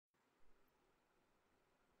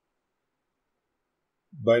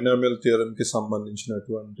Binomial Theorem की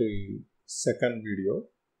సంబంధించినటువంటి second video.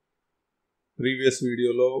 Previous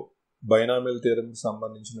వీడియోలో Binomial Theorem కి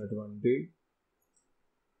సంబంధించినటువంటి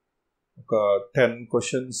ఒక 10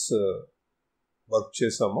 క్వశ్చన్స్ వర్క్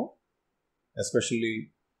చేసాము, ఎస్పెషల్లీ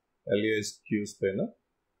LASQs పైన.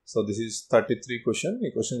 So this is 33 question.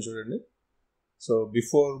 ఈ క్వశ్చన్ చూడండి. So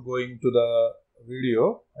before going to the video,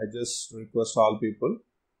 I just request all people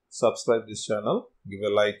subscribe this channel, give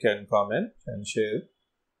a like and comment and share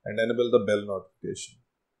and enable the bell notification.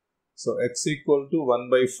 So x equal to 1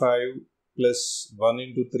 by 5 plus 1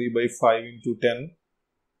 into 3 by 5 into 10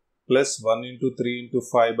 plus 1 into 3 into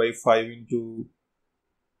 5 by 5 into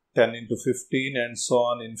 10 into 15 and so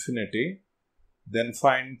on infinity. Then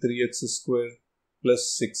find 3x square plus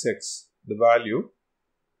 6x, the value.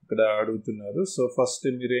 ఇక్కడ అడుగుతున్నారు. So first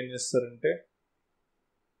మీరు ఏం చేస్తారంటే,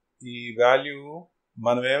 ఈ value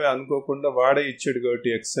మనమేమి అనుకోకుండా వాడే ఇచ్చాడు కాబట్టి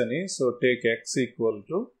ఎక్స్ అని. So take X equal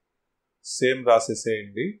to same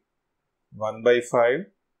రాసేసేయండి, 1 by 5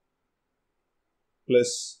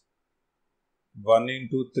 plus 1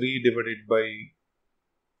 into 3 divided by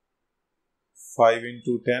 5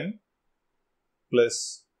 into 10 plus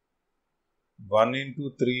 1 into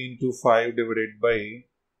 3 into 5 divided by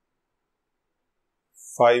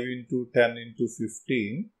 5 into 10 into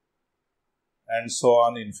 15 and so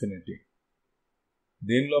on infinity.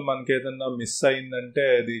 దీనిలో మనకి ఏదన్నా మిస్ అయిందంటే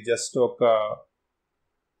అది జస్ట్ ఒక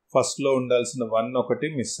ఫస్ట్లో ఉండాల్సిన 1 ఒకటి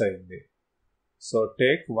మిస్ అయింది. So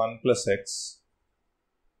take 1 plus x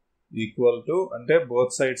equal to, అంటే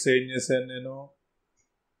బోత్ సైడ్స్ ఏం చేశాను నేను,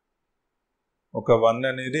 ఒక 1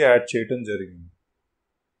 అనేది యాడ్ చేయటం జరిగింది.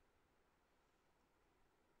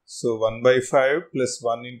 So 1 by 5 plus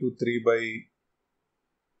 1 into 3 by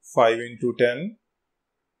 5 into 10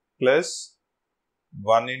 plus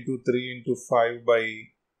 1 into 3 into 5 by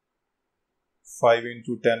 5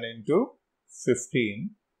 into 10 into 15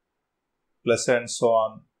 plus and so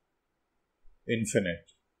on infinite.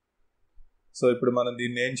 So ఇప్పుడు మనం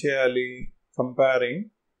దీన్ని ఏం చేయాలి,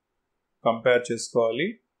 కంపేర్ చేసుకోవాలి.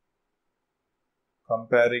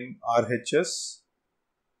 Comparing RHS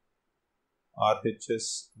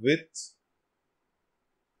with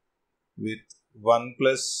 1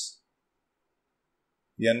 plus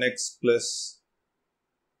nx plus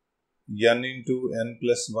n into n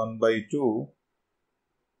plus 1 by 2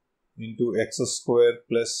 into x square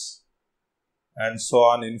plus and so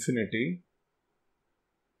on infinity.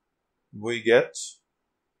 We get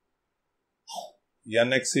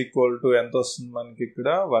nx equal to ఎంత వస్తుంది మనకి ఇక్కడ,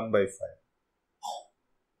 1 by 5.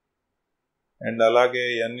 అండ్ అలాగే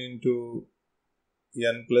n into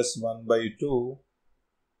n plus 1 by 2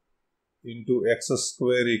 into x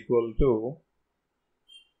square equal to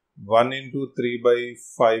 1 into 3 by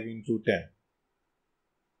 5 into 10.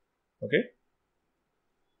 Okay.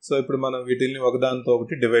 So ఇప్పుడు మనం వీటిని ఒకదానితో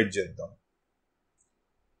ఒకటి డివైడ్ చేద్దాం.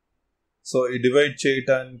 సో ఈ డివైడ్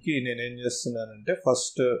చేయటానికి నేనేం చేస్తున్నానంటే,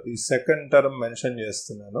 ఫస్ట్ ఈ సెకండ్ టర్మ్ మెన్షన్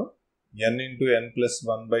చేస్తున్నాను. n into n plus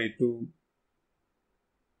 1 by 2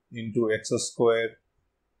 into x square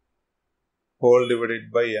whole divided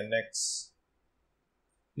by nx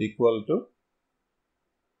equal to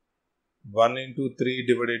 1 into 3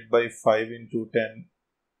 divided by 5 into 10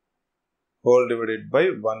 whole divided by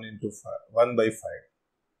 1 into 5, 1 by 5.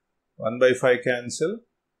 1 by 5 cancel,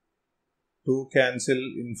 2 cancel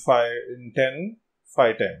in 10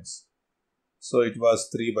 5 times. So it was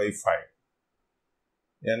 3 by 5.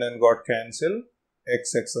 n got cancel, x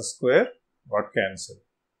square got cancel.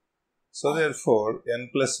 So therefore n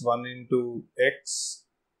plus 1 into x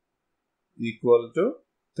equal to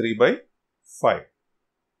 3 by 5.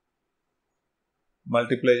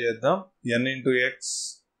 Multiply చేద్దాం. n into x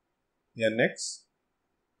nx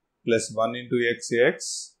plus 1 into x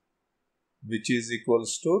which is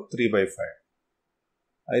equals to 3 by 5.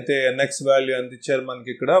 అయితే nx value ఎంత ఇచ్చారు మనకి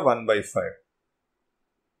ఇక్కడ, 1 by 5.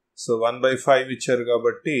 So 1 by 5 ఇచ్చారు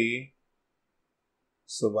కాబట్టి,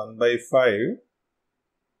 so 1 by 5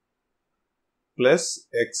 plus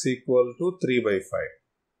x equal to 3 by 5.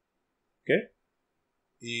 Okay.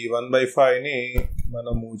 ఈ 1 by 5ని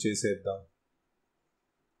మనం మూవ్ చేసేద్దాం.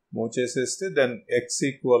 మూవ్ చేసేస్తే then x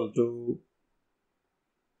equal to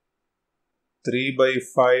 3 by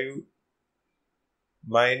 5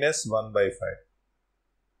 minus 1 by 5.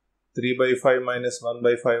 3 by 5 minus 1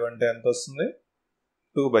 by 5 అంటే ఎంత వస్తుంది,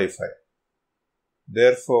 2 by 5.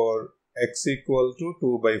 Therefore x equal to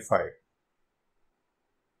 2 by 5.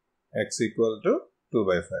 x equal to 2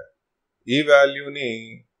 by 5. ఈ వాల్యూని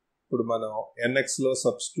ఇప్పుడు మనం nx లో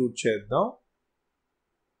సబ్స్టిట్యూట్ చేద్దాం.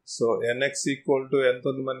 సో nx ఈక్వల్ టు ఎంత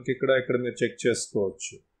ఉంది మనకి ఇక్కడ మీరు చెక్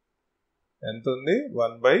చేసుకోవచ్చు. ఎంత ఉంది,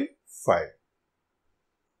 1 by 5.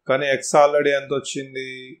 కానీ x ఆల్రెడీ ఎంత వచ్చింది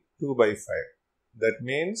 2/5. That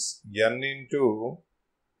means n into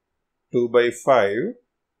 2/5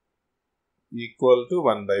 equal to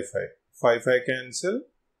 1/5. 5 cancel.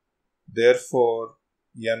 Therefore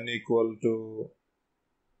n equal to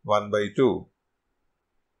 1/2.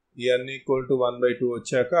 n equal to 1/2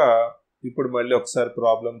 వచ్చాక ఇప్పుడు మళ్ళీ ఒకసారి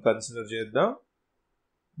ప్రాబ్లం కన్సిడర్ చేద్దాం.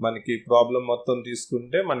 మనకి ప్రాబ్లం మొత్తం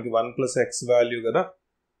తీసుకుంటే మనకి 1 plus x వాల్యూ కదా,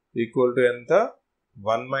 ఈక్వల్ టు ఎంత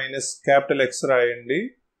 1 minus క్యాపిటల్ x రాయండి,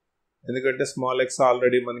 ఎందుకంటే స్మాల్ x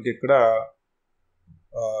ఆల్రెడీ మనకి ఇక్కడ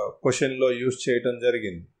క్వశ్చన్లో యూజ్ చేయటం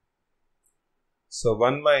జరిగింది. So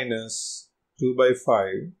 1 minus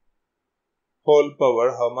 2/5 whole power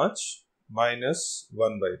how much? Minus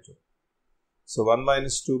 1/2. So 1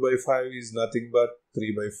 minus 2/5 is nothing but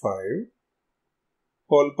 3/5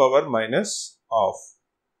 whole power minus half.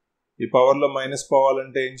 ఈ పవర్లో మైనస్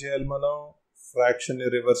పోవాలంటే ఏం చేయాలి, మనం ఫ్రాక్షన్ని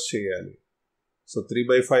రివర్స్ చేయాలి. So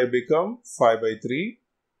 3/5 become 5/3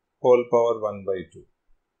 whole power 1/2.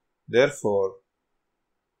 Therefore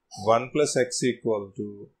 1 plus x equal to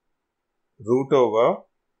root over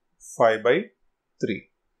 5/3.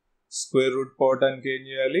 Square root పోవటానికి ఏం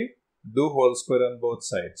చేయాలి, do whole square on both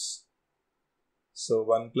sides. So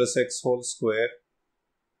 1 plus x whole square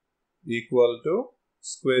equal to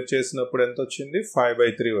square చేసినప్పుడు ఎంత వచ్చింది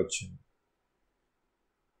 5/3 వచ్చింది.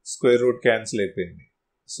 స్క్వేర్ రూట్ క్యాన్సిల్ అయిపోయింది.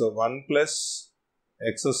 So 1 plus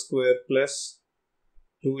x square plus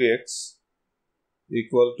 2x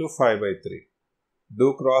equal to 5/3. Do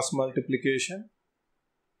cross multiplication.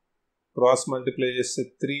 Cross multiply చేస్తే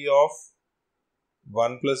 3 of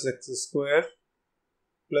 1 plus x square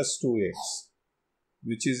plus 2x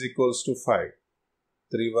which is equals to 5.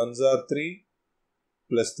 3 ones are 3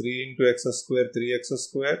 plus 3 into x square 3x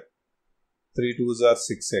square, 3 2s are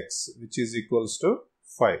 6x which is equals to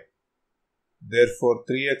 5. Therefore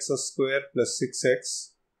 3x square plus 6x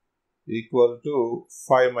equal to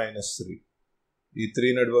 5 minus 3. ఈ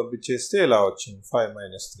 3 నడు పంపించేస్తే ఇలా వచ్చింది 5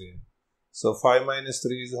 minus 3. So 5 minus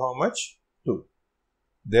 3 is how much? 2.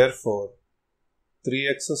 Therefore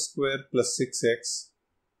 3x square plus 6x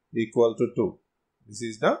equal to 2. This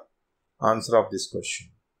is the answer of this question.